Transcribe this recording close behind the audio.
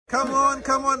Come on,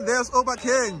 come on. There's Oba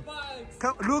King.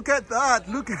 Come, look at that.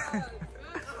 Look at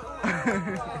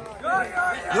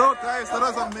Yo, guys, that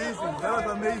was amazing. That was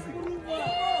amazing.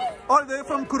 All the way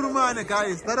from Kurumane,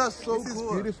 guys. That is so cool. This is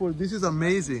beautiful. This is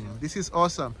amazing. This is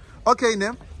awesome. Okay,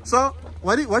 Ne. So,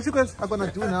 what you guys are going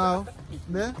to do now?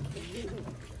 Ne?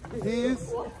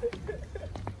 Is...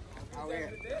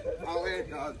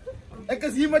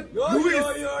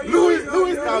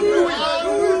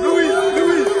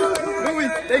 Louis,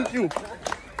 thank you.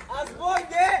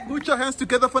 Put your hands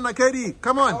together for Nakedi.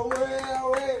 Come on.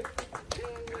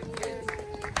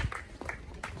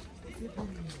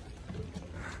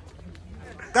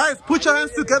 Guys, put your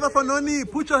hands together for Noni.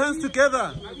 Put your hands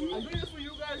together.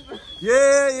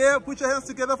 Yeah. Put your hands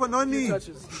together for Noni.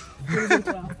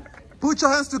 Put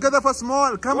your hands together for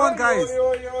Small. Come on, guys.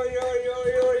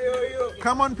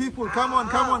 Come on, people. Come on.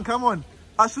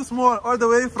 Ashu Small, all the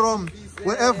way from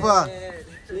wherever.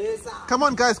 Come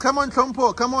on, guys. Come on,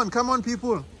 Tompo. Come on,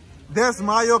 people. There's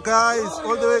Mayo, guys.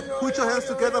 All the way. Put your hands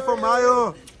together for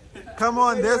Mayo. Come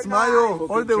on, there's Mayo.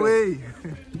 All the way.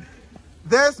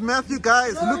 There's Matthew,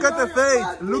 guys. Look at the fade.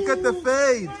 Look at the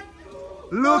fade.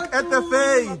 Look at the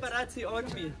fade.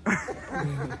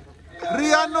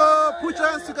 Rihanna, put your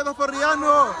hands together for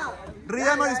Rihanna.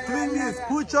 Rihanna is doing this.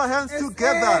 Put your hands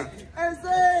together.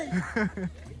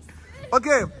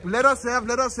 Okay, let us have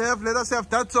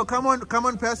that. So come on,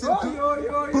 person.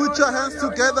 Put your hands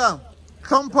together.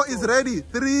 Thompo is ready.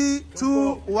 3,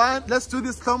 2, 1. Let's do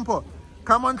this, Thompo.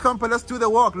 Come on, Thompo. Let's do the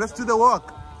walk.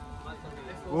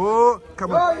 Oh,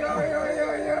 come on.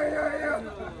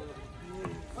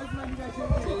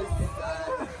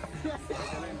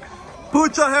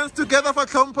 Put your hands together for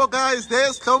Thompo, guys.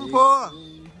 There's Thompo.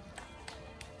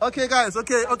 Okay, guys.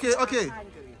 Okay.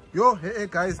 Yo, hey,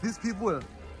 guys, these people.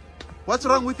 What's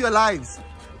wrong with your lives?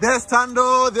 There's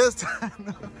Tando.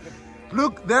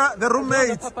 Look, they're the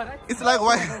roommates. It's like,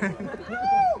 why?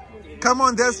 Come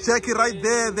on, there's Jackie right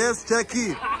there. There's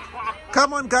Jackie.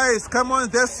 Come on, guys. Come on,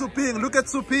 there's Suping. Look at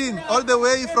Suping. All the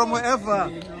way from wherever.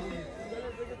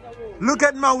 Look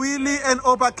at Mawili and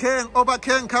Oba King.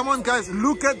 Come on, guys.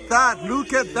 Look at that.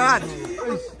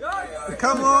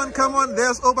 Come on.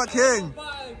 There's Oba King.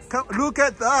 Look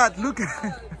at that.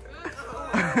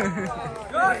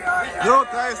 Yo,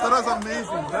 guys, that was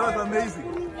amazing.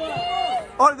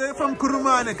 All the way from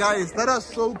Kurumane, guys. That was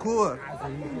so cool.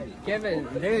 Kevin,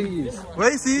 there he is.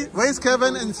 Where is he? Where is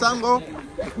Kevin and Sango?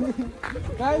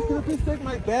 Guys, can you please take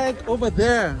my bag over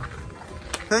there?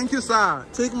 Thank you, sir.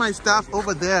 Take my stuff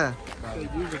over there.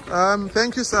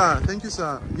 Thank you, sir.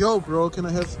 Yo, bro, can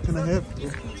I have?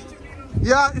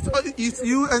 Yeah, it's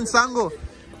you and Sango.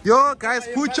 Yo, guys,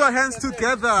 put your hands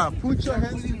together.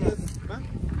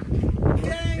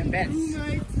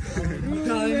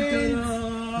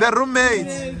 The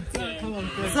roommates.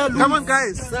 Come on,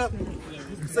 guys. So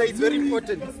it's very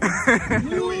important.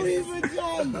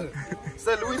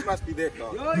 Sir Louis must be there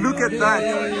now. Look at that.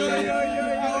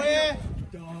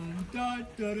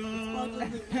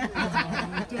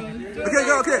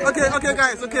 Okay,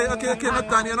 guys. Okay, not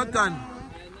done. You're not done.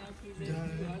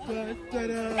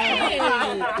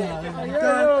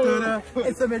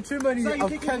 It's a matrimony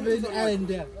of Kevin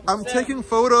and... I'm taking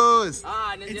photos.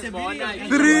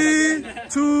 3,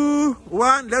 2,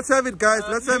 1. Let's have it, guys.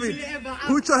 Let's have it.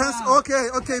 Put your hands. Okay.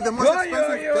 The most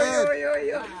expensive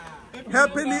bed.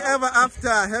 Happily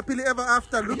ever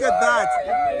after. Look at that.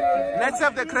 Let's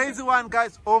have the crazy one,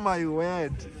 guys. Oh my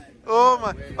word.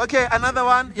 Okay, another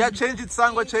one. Yeah, change it,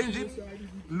 Sango. Change it.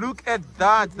 Look at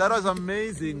that. That was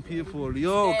amazing, people.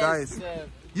 Yo, guys.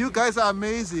 You guys are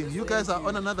amazing. You guys are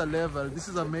on another level. This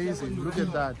is amazing. Look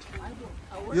at that.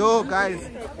 Yo, guys.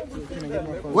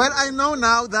 Well, I know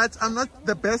now that I'm not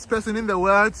the best person in the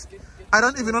world. I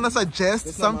don't even want to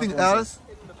suggest something else.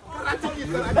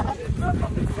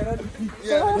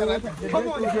 Come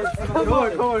on.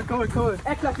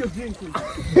 Act like you're drinking.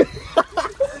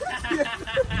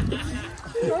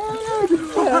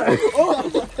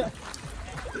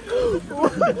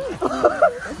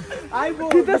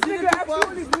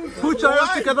 Put your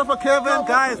hands together for Kevin,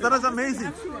 guys. That was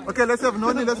amazing. Okay, let's have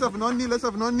Noni. I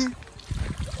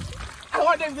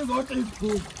want them to go to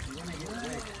school.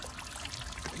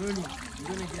 Noni, you're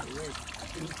gonna get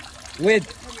wet.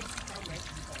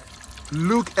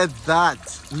 Look at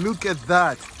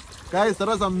that. Guys, that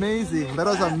was amazing.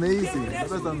 Masambin,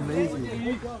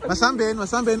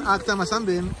 actor,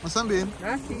 Masambin.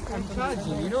 I'm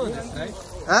charging, you know this, right?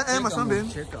 Masambin.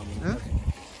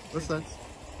 What's that?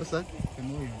 It's a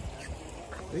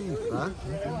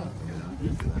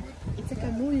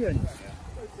chameleon.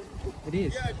 It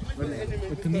is.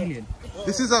 A chameleon.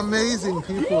 This is amazing,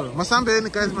 people. Masambeni,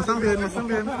 guys. Masambeni.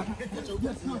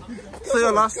 Say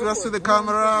your last words to the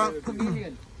camera.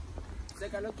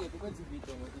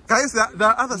 Guys, there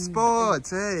are other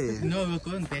sports, hey. No, we're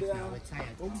going back now. We're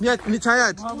tired. Yeah, you're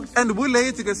tired. And we're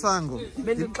late to get Sango.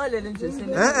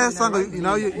 Sango, you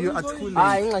know, you are too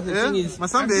late.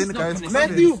 Masambeni, guys.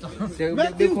 Matthew!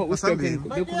 Matthew! They stop and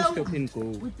go. We stop and go.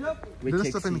 They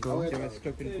must stop and go with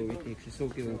taxi. So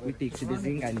we taxi the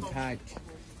thing and it's hard.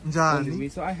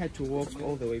 So I had to walk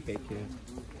all the way back here.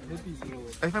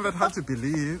 I find that hard to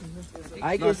believe.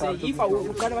 I guess if I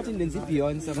would kind of attend the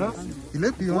Beyonce. You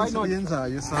let Beyonce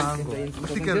you Sango. It's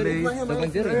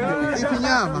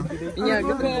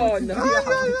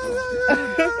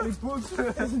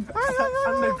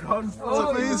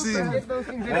amazing.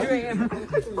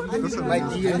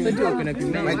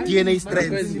 My DNA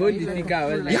strength.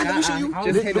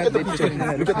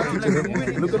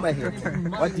 Look at my hair.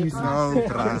 What do you see?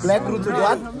 Black roots of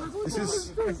what? This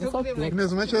is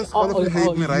as much as all of you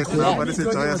hate me right now, but it's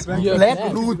a joyous moment.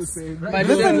 Black roots.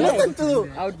 Listen to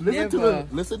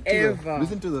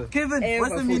the. Kevin,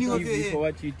 what's the meaning of your hair?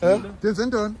 What you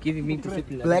did? Giving me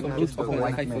discipline. Black roots of a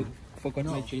white man. Forgot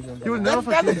my Jesus. You will never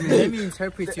forgive me. Let me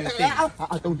interpret your thing.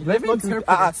 Let me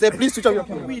interpret. Say, please switch off your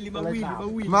phone.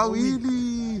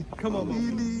 Mawili. Come on,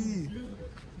 Mawili.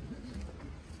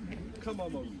 Come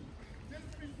on, Mawili.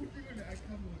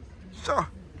 Sure.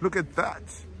 Look at that.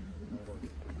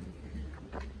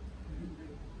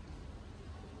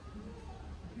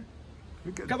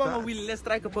 Come on, Will. Let's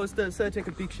strike a poster. Sir, take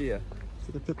a picture here.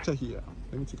 Take a picture here.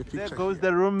 Let me take a picture. There goes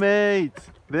the roommate.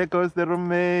 There goes the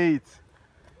roommate.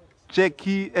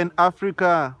 Jackie and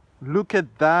Africa. Look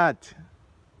at that.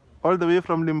 All the way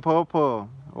from Limpopo.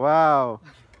 Wow.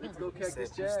 Let's go,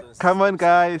 Cactus Jack. Come on,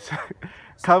 guys.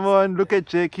 Come on, look at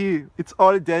Jackie. It's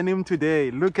all denim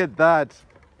today. Look at that.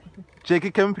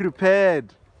 Jackie came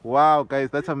prepared. Wow, guys,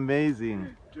 that's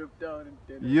amazing.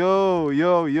 Yo.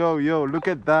 Look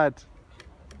at that.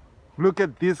 Look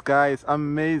at this, guys.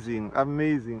 Amazing.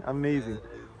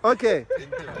 Okay.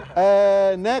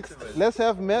 Next, let's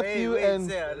have Matthew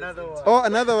and. Another one. Oh,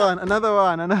 another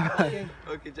one.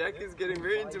 Okay, Jackie's getting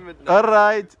very intimate now. All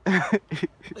right.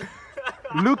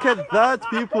 Look at that,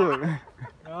 people.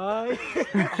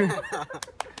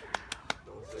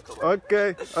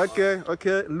 Okay.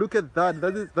 Look at that.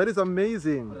 That is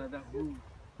amazing.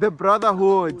 The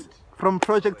brotherhood from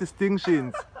Project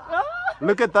Distinctions.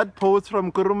 Look at that pose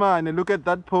from Kurumane. Look at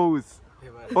that pose.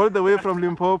 All the way from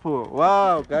Limpopo.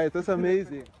 Wow, guys, that's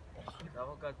amazing.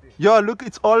 Yo, look,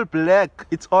 it's all black.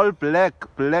 It's all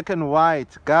black and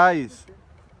white, guys.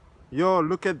 Yo,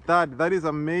 look at that. That is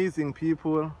amazing,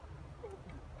 people.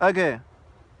 Okay.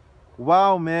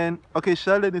 Wow, man. Okay,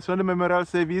 Sheldon, it's only memorial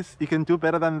service. You can do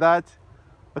better than that.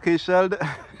 Okay, Sheldon.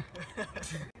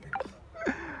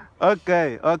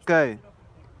 Okay.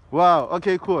 Wow,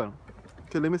 okay, cool.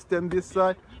 Okay, let me stand this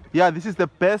side. Yeah, this is the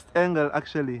best angle,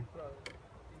 actually.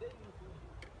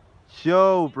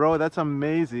 Yo, bro, that's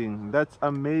amazing.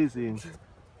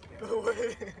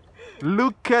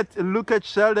 Look at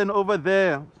Sheldon over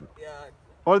there.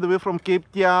 All the way from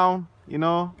Cape Town, you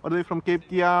know, all the way from Cape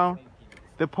Town.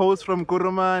 The pose from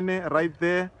Kurumane right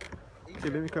there. Okay,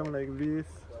 let me come like this.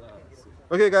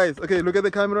 Okay, guys. Okay, look at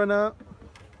the camera now.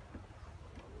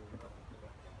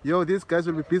 Yo, these guys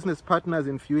will be business partners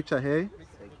in future, hey?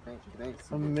 Thanks.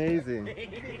 Amazing.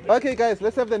 Okay, guys,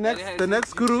 let's have the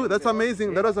next crew. That's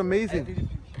amazing. That was amazing.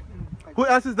 Who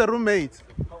else is the roommate?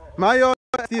 Mayo,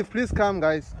 Steve, please come,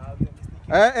 guys.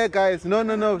 Hey, guys,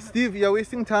 no. Steve, you're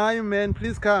wasting time, man.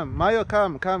 Please come. Mayo,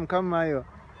 come, Mayo.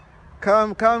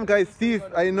 Come, guys. Steve,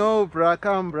 I know, bruh.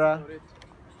 Come, bruh.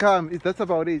 Come. That's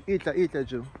about it. Eat,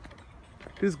 Joe.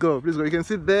 Please go. You can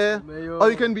sit there. Oh,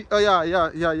 you can be. Oh,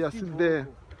 yeah. Sit there.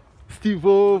 Steve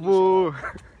Ovo.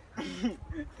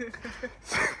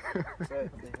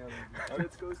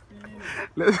 Let's go, Steve.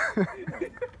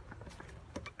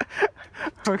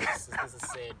 Okay. This is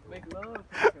sad. Make love.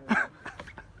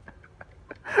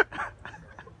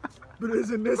 Bro, what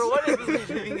is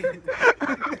he doing?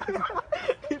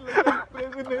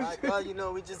 Well, you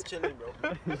know, we just chilling, bro.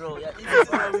 Bro, yeah, this is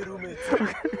how we roommates.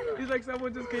 He's like,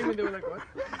 someone just came and they were like, what?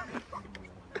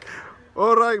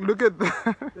 All right, look at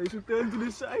that. They should turn to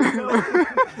the side now.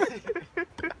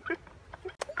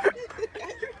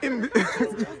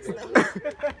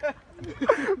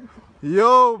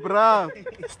 Yo, bruh.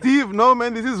 Steve, no,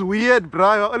 man, this is weird,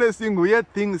 bruh. You're always seeing weird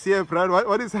things here, bruh.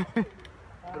 What is happening?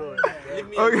 Bro, leave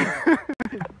me Okay.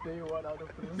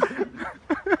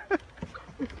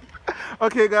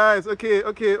 Okay, guys. Okay.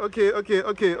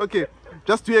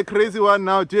 Just do a crazy one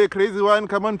now. Do a crazy one.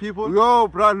 Come on, people. Yo,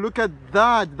 bro, look at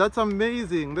that. That's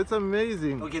amazing. That's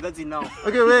amazing. Okay, that's enough.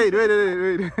 Okay, wait.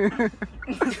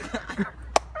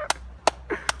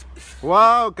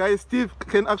 Wow, guys, Steve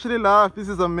can actually laugh. This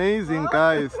is amazing,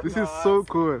 guys. This is so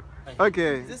cool.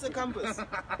 Okay. Is this a compass?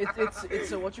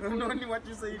 It's a what you call it? What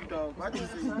you say, dog? What you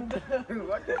say?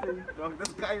 What you say, dog? This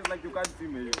guy is like, you can't see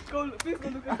me. Please go look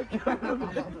at the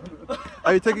camera.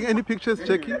 Are you taking any pictures,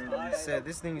 Jackie? Sir,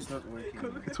 this thing is not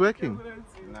working. It's working.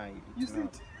 Nah, it's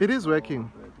not. It is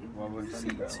working. Well, we'll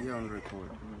see. It's here on record.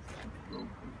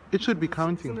 It should be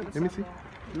counting. Let me see.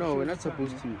 No, we're not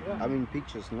supposed to. I mean,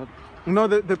 pictures, not. No,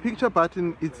 the picture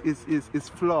button is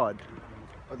flawed.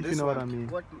 If you know what I mean.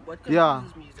 What Yeah.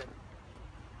 confuses me is that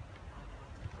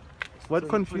What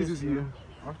confuses you?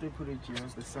 after you put it here,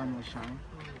 the sun will shine.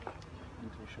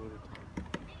 It will show the time.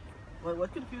 Well,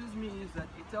 what confuses me is that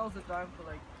it tells the time for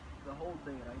like the whole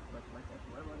day, right? But like at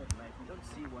night, you don't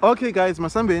see what. Okay, guys,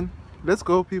 Masambin, let's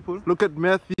go, people. Look at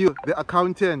Matthew, the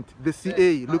accountant, the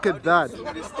CA. Look at that.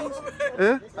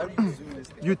 Eh?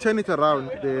 You turn it around,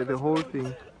 the whole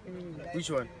thing. Which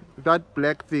one? That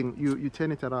black thing, you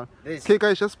turn it around. This. Okay,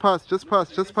 guys, just pass.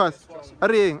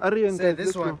 Arieng, Say guys, this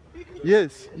let's one. go.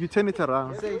 Yes, you turn it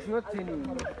around. Say it's not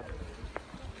turning.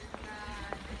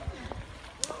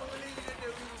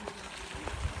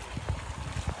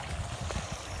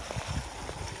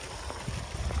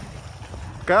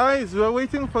 Guys, we're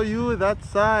waiting for you that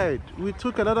side. We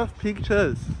took a lot of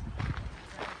pictures.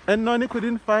 And Noni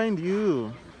couldn't find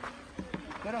you.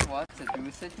 Get on WhatsApp. We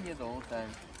were sitting here the whole time.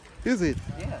 Is it?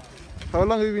 Yeah. How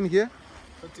long have you been here?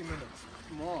 30 minutes.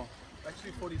 More.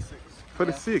 Actually, 46.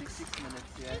 46. 6 minutes.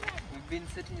 Yeah. We've been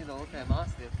sitting here the whole time.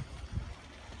 Ask them.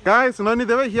 Guys, Noni,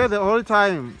 they were here the whole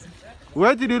time.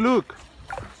 Where did you look?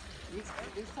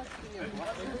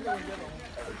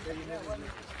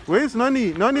 Where's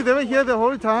Noni? Noni, they were here the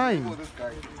whole time.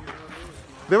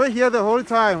 They were here the whole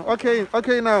time. Okay,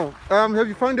 now. Have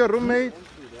you found your roommate?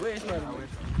 Where is my roommate?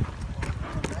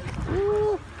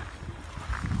 Ooh.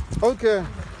 Okay.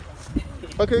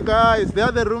 Okay, guys, they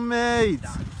are the roommates.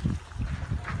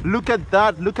 Look at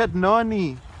that. Look at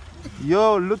Noni.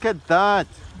 Yo, look at that.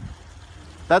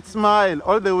 That smile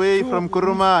all the way from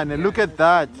Kurumane. Look at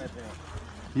that.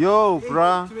 Yo,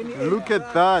 bruh. Look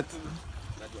at that.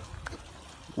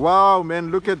 Wow, man,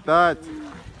 look at that.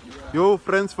 Yo,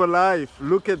 friends for life.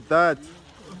 Look at that.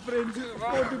 Friends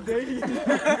for today.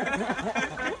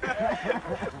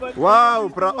 Wow,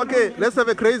 bro. Okay, let's have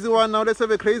a crazy one now. Let's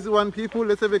have a crazy one, people.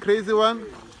 Let's have a crazy one.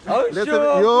 Oh, Let's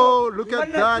have yo, look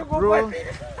at that, bro.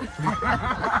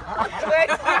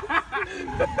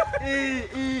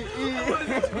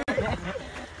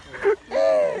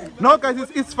 No,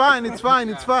 guys, it's fine. It's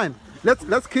fine.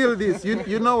 Let's kill this.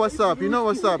 You know what's up.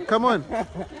 Come on,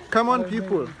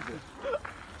 people.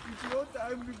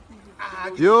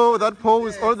 Yo, that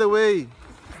pose all the way.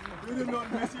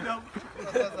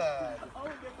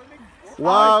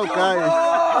 Wow, guys.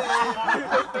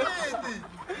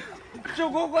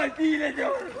 Choco! What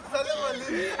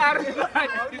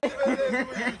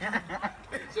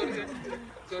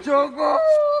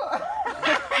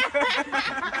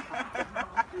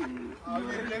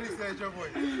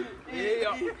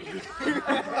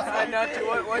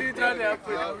are you trying to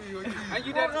happen?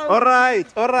 All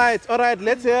right.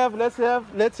 Let's have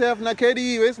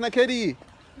Nakedi. Where's Nakedi?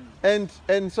 And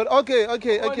so okay.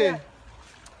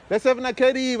 Let's have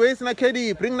Nakedi. Where's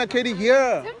Nakedi? Bring Nakedi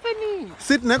here. Symphony.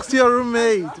 Sit next to your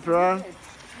roommate, bro.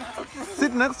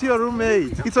 Sit next to your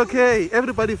roommate. It's okay.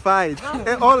 Everybody fights.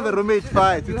 All the roommates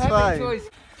fight. It's fine.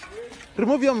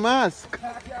 Remove your mask.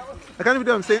 I can't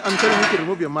believe I'm telling you to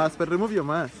remove your mask, but remove your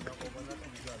mask.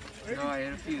 No, I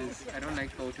refuse. I don't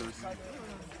like photos.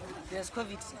 There's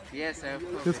COVID. Yes, I have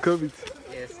COVID. It's COVID.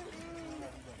 Yes.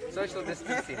 Social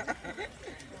distancing.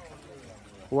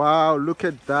 Wow, look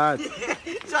at that.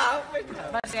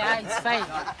 But yeah, it's fine.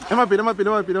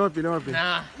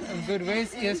 Nah, I'm good.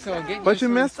 Where's ESO? But you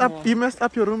messed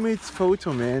up your roommate's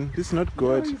photo, man. This is not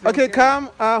good. Okay, come.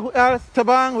 Who else?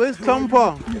 Tabang, where's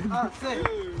Tompo?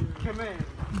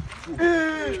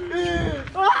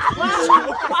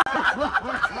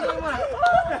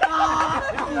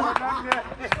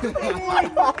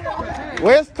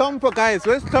 Where's Tompo, guys?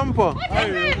 Where's Tompo?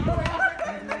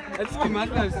 It's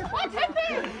SciMathUS.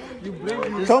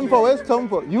 Tompo, where's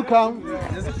Tompo? You come.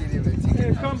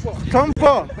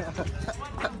 Tompo.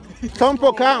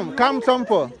 Tompo, come,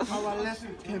 Tompo.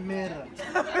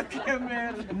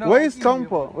 Where is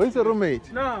Tompo? Where's the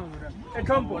roommate? No,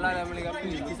 Tompo.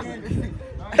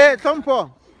 Hey,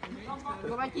 Tompo.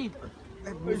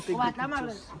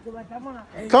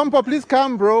 Tompo, please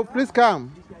come, bro. Please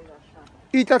come.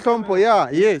 Ita Tompo, yeah.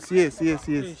 Yes.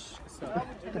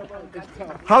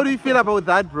 How do you feel about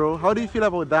that, bro? How do you feel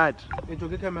about that? That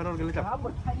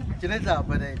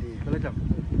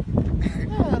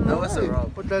was a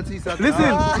rob.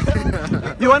 Listen,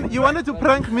 you wanted to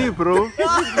prank me, bro.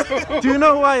 Do you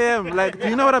know who I am? Like, do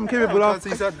you know what I'm capable of?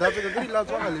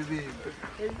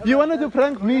 You wanted to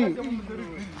prank me.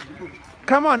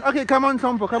 Come on, okay, come on,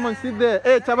 Tompo, come on, sit there.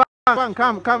 Hey, Tabang, come,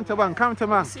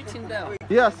 Tabang. Sitting down.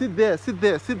 Yeah, sit there.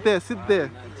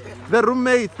 The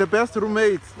roommates, the best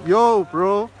roommates. Yo,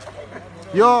 bro.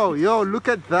 Yo, look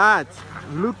at that.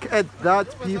 Look at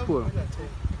that, people.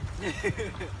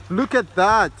 Look at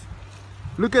that.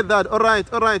 All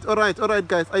right,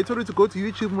 guys. I told you to go to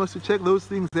YouTube most to check those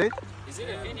things, eh? Is it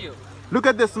a video? Look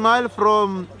at the smile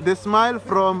from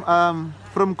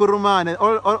Kurumane,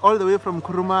 all the way from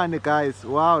Kurumane, guys.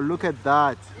 Wow, look at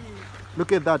that.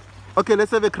 Okay,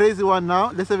 let's have a crazy one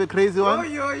now. Yo.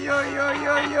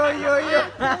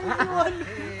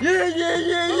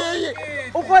 Yeah.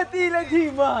 Ukwatile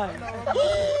team, man.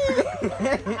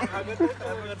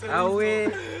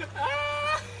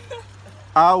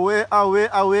 Away,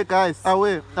 guys.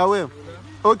 Away.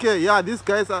 Okay, yeah, these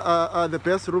guys are the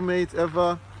best roommates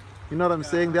ever. You know what I'm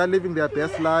saying? They are living their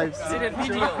best lives. Is it a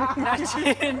video?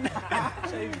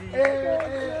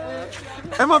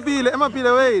 Emma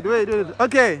Pile, wait.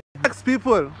 Okay, next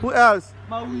people. Who else?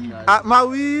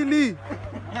 Mawili.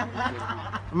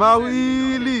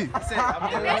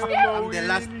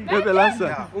 I'm the last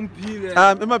one.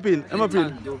 Emma Pile.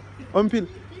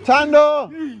 Tando!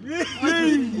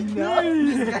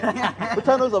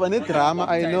 Utando's over drama,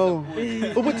 I know.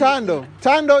 Ubutando.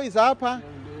 Tando is apa.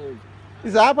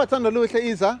 Tando Lucha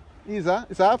is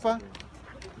apa.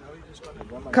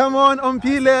 Come on,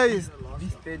 Ompile.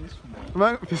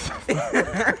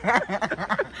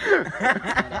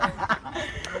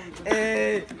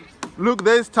 Look,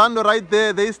 there's Tando right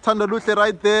there. There's Tando Lucha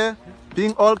right there.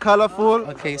 Being all colorful.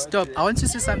 Okay, stop. I want to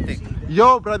say something.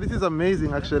 Yo, bro, this is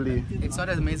amazing, actually. It's not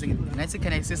as amazing. Nancy,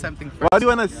 can I say something first? What do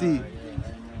you want to see?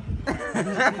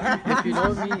 If you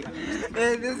know me...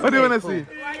 What do you want to see?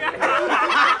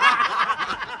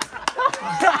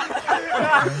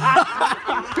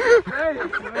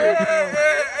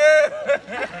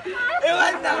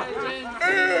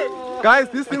 Guys,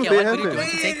 these things they happen.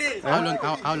 How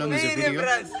long is your video?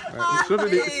 It's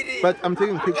really, but I'm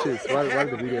taking pictures while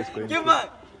the video is going. Give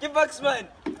back, man.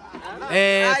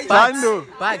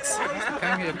 Bugs,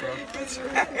 come here, bro.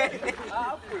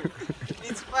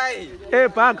 It's fine. Hey,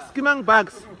 Bugs, come on,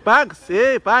 Bugs.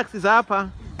 Hey, Bugs is up.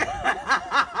 Bro,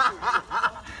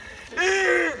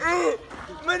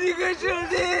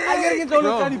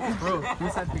 do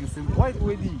something simple. Why do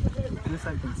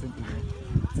something simple?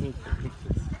 Take the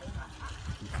pictures.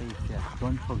 You say it here.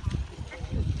 Don't post.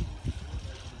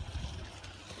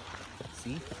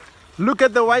 See? Look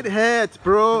at the white hat,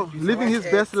 bro. Living his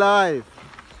best life.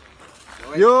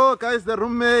 Yo, guys, the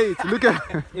roommates. Look at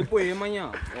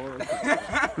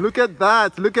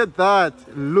that.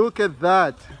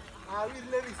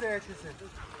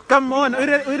 Come on,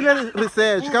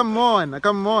 research. Come on.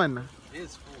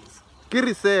 Get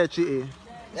research. Yeah,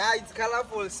 it's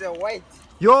colorful, so white.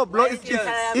 Yo, bro,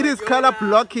 it is color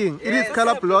blocking.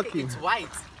 It's white.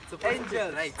 It's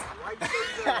angel, right?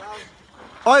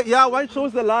 Oh yeah, white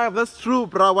shows the life. That's true,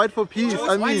 bro. White for peace.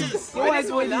 I mean, White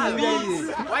is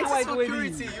for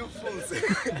purity, you fools.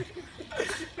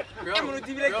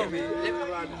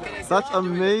 that's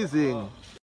amazing.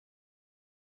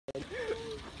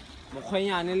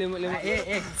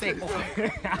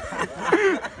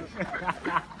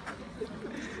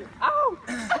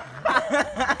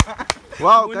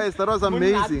 Wow, guys, that was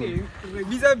amazing.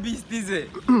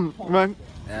 Man.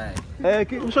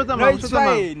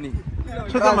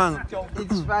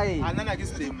 It's fine.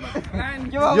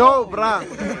 Yo, bruh.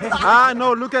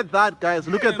 No, look at that, guys.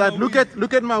 Look at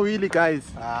Mawili, guys.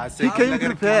 He came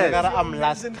prepared. I'm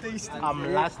last.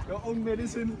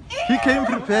 He came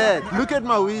prepared. Look at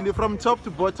Mawili from top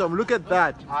to bottom. Look at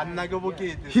that.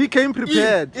 He came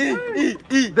prepared.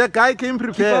 The guy came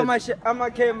prepared. I'm a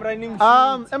camera running.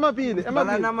 Emma Pili.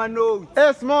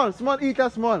 Hey, small. Eat a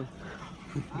small.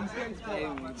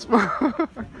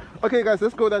 Okay, guys,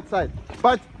 let's go that side.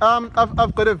 But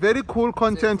I've got a very cool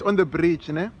content on the bridge,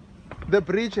 né? The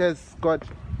bridge has got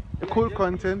a cool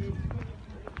content.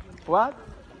 What?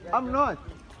 I'm not.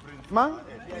 Man?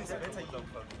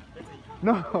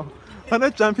 No, I'm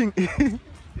not jumping in.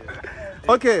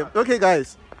 Okay,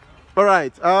 guys. All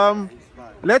right.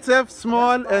 Let's have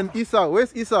Small and Esau.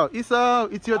 Where's Esau? Esau,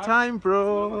 it's your time,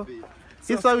 bro.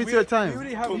 Isa, it's your time.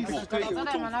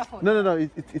 No.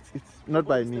 It's not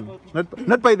by me.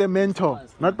 Not by the mentor.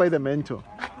 Not by the mentor.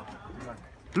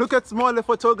 Look at Small, the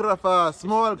photographer.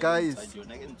 Small, guys.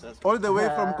 All the way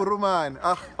from Kuruman.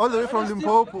 All the way from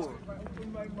Limpopo.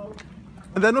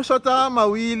 And then Ushota,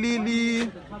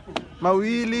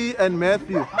 Mawili, and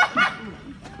Matthew.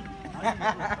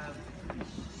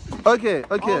 Okay.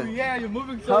 Oh yeah, you're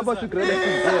moving so How about you grab a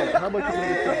seat there? How about you grab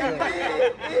a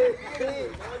seat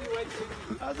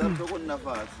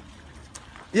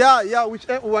there? Yeah,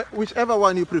 whichever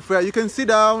one you prefer. You can sit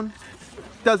down.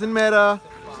 Doesn't matter.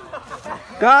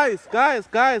 Guys,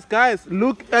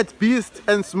 look at Beast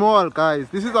and Small, guys.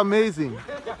 This is amazing.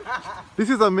 This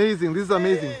is amazing.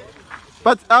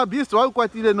 But Beast, why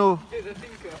quite you know?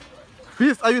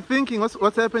 Beast, are you thinking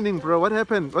what's happening, bro? What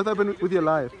happened? What happened with your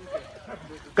life?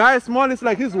 Guys, Small is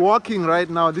like he's walking right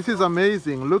now. This is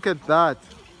amazing. Look at that.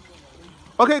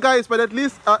 Okay, guys, but at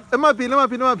least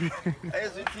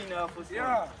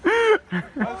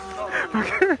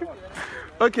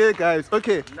Okay, guys.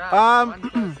 Okay.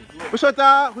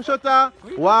 Ushota.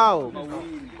 Wow.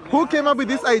 Who came up with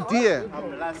this idea?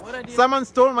 Someone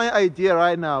stole my idea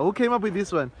right now. Who came up with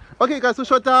this one? Okay, guys.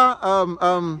 Ushota,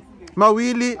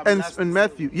 Mawili, and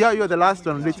Matthew. Yeah, you're the last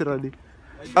one, literally.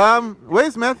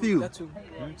 Where's Matthew?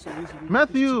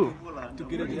 Matthew.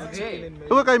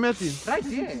 Okay, Matthew. Right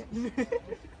here.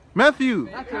 Matthew.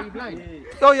 Okay, you blind.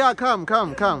 Oh yeah, come,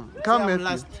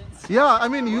 Matthew. Yeah, I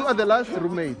mean you are the last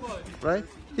roommate, right?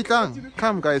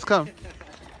 Come, guys, come.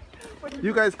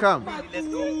 You guys come.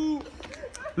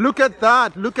 Look at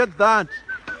that.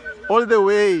 All the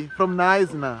way from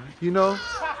Neisner, you know.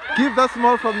 Give that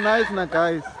Small from Neisner,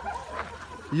 guys.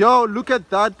 Yo, look at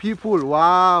that, people.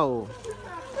 Wow.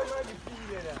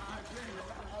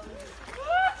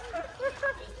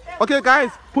 Okay,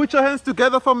 guys, put your hands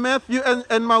together for Matthew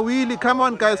and Mawili. Come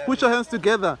on, guys, put your hands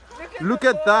together. Look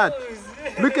at that.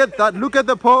 Look at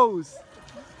the pose.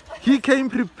 He came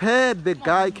prepared. The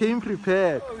guy came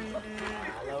prepared.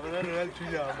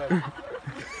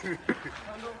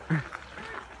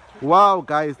 Wow,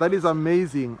 guys, that is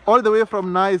amazing. All the way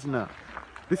from Neisner.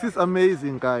 This is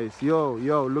amazing, guys. Yo,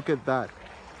 look at that.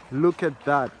 Look at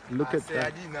that.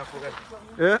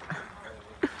 Yeah.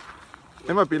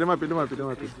 Let me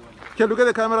Okay, look at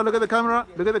the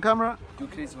camera. Do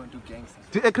crazy one, do gangster.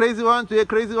 Do a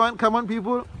crazy one. Come on,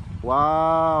 people.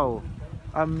 Wow.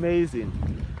 Amazing.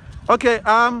 Okay,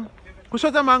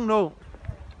 Kushota Mang, no.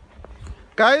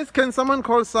 Guys, can someone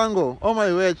call Sango? Oh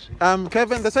my word.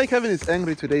 Kevin, that's why Kevin is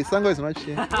angry today. Sango is not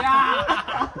here.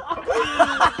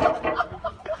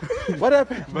 What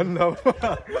happened?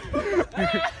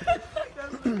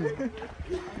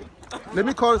 Let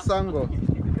me call Sango.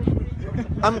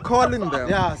 I'm calling them.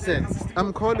 Yeah, sense.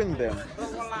 I'm calling them.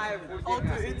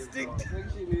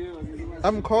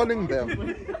 I'm calling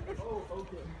them.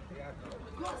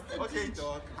 Okay,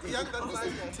 dog.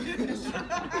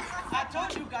 I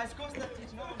told you guys, course that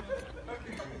is no.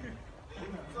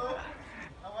 So,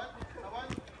 I want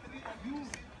three of you.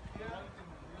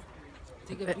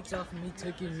 Take a picture of me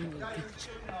taking you a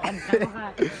picture.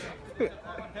 Okay,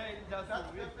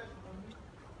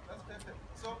 that's perfect.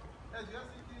 So, as you are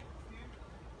sitting, Steve,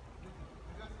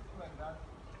 as you are sitting like that,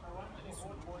 I want you to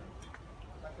hold one.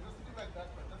 Like you're sitting like that,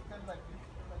 but just kind of like this.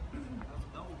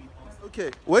 That would be awesome. Okay,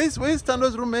 where's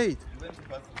Tando's roommate? He went to the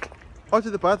bathroom. Oh, to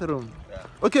the bathroom. Yeah.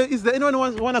 Okay, is there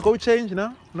anyone who want to go change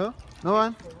now? No? No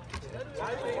one?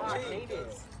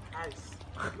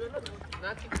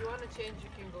 Not if you want to change, you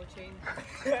can go change.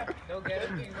 Don't get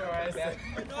anything for us.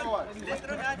 Let's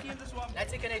throw that in the swamp.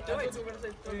 That's it, can I do it? To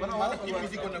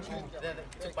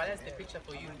balance the picture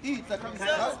for you.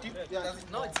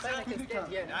 No, it's fine, I can stand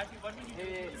here.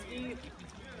 Steve,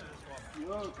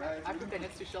 Africa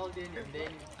next to Sheldon, and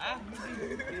then...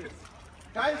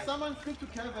 Guys, someone speak to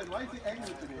Kevin. Why is he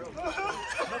angry today?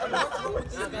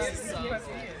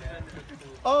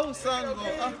 Oh, Sango.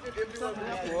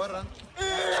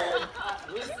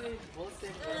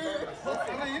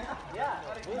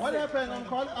 What happened?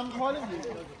 I'm calling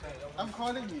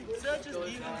you. Sir, just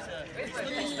leave him, sir.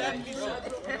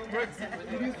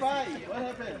 Did you fight? What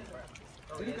happened?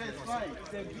 Did you guys fight?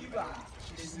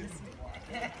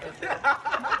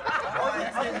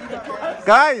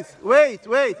 Guys, wait.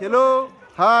 Hello.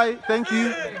 Hi. Thank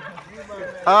you.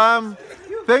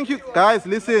 Thank you. Guys,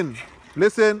 listen.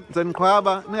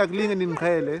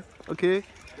 Okay.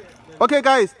 Okay,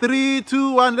 guys. 3,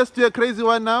 2, 1. Let's do a crazy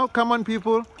one now. Come on,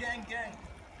 people. Gang.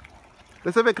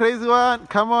 Let's have a crazy one.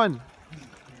 Come on.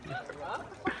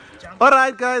 All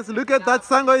right, guys. Look at that.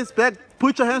 Sango is back.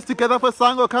 Put your hands together for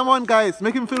Sango. Come on, guys.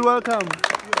 Make him feel welcome.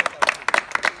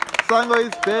 Sango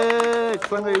is back.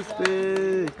 Sango is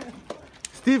back.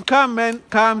 Steve, come, man.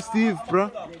 Come, Steve, bro.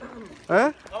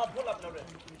 Eh?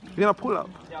 You're gonna pull up?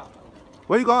 Yeah.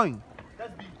 Where you going?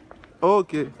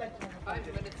 Okay. 5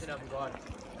 minutes and I'm gone.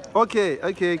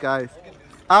 Okay, guys.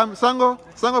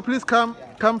 Sango, please come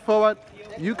forward.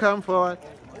 You come forward.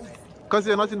 Because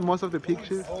you're not in most of the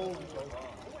pictures.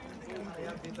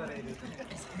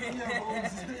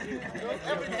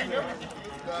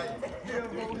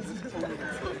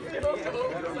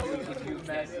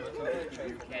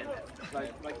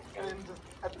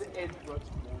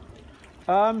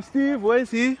 Steve, where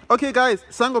is he? Okay, guys,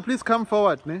 Sango, please come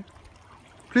forward. Ne?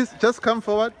 Please just come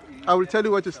forward. I will tell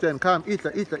you where to stand. Come,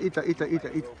 Ita.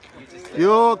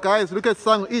 Yo, guys, look at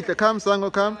Sango. Ita, come,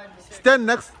 Sango, come. Stand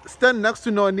next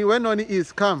to Noni. Where Noni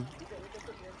is, come.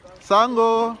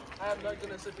 Sango.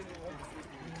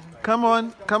 Come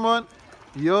on.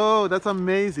 Yo, that's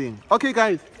amazing. Okay,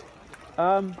 guys.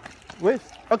 Wait.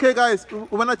 Okay, guys,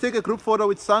 we wanna take a group photo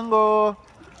with Sango.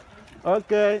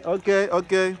 Okay.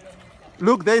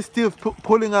 Look, there's Steve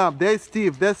pulling up. There's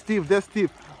Steve.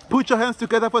 Put your hands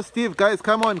together for Steve, guys.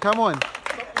 Come on. Come on,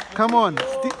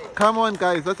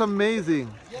 guys. That's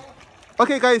amazing.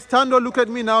 Okay, guys, Tando, look at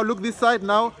me now. Look this side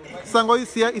now. Sango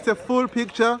is here. It's a full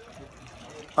picture.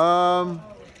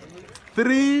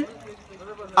 3.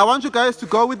 I want you guys to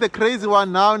go with the crazy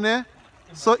one now, ne?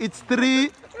 So it's 3.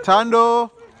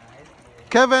 Tando.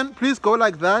 Kevin, please go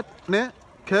like that, ne?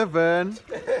 Kevin.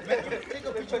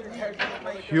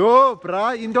 Yo,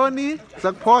 bra, Indoni.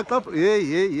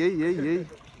 Yeah.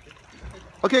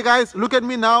 Okay, guys, look at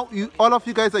me now. All of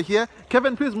you guys are here.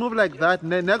 Kevin, please move like that,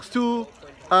 ne? Next to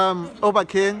Oba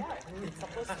King.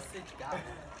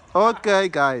 Okay,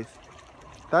 guys.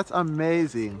 That's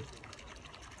amazing.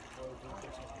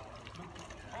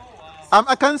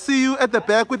 I can't see you at the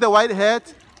back with the white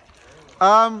hat.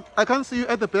 I can't see you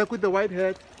at the back with the white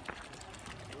hat.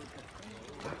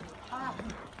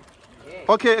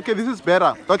 Okay, this is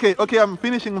better. Okay, I'm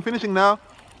finishing now.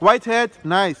 White hat,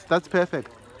 nice, that's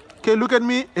perfect. Okay, look at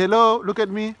me. Hello, look at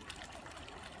me.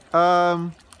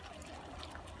 All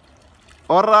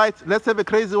right, let's have a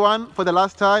crazy one for the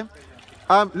last time.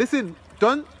 Listen,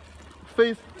 don't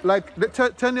face like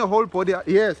turn your whole body.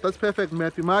 Yes, that's perfect,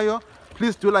 Matthew Mayo.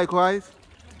 Please do likewise.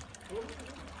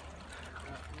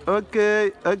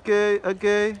 Okay.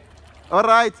 All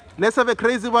right, let's have a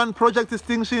crazy one. Project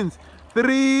distinctions.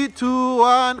 3, 2,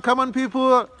 1. Come on,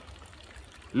 people.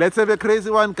 Let's have a crazy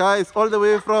one, guys. All the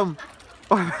way from.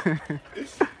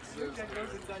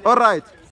 All right.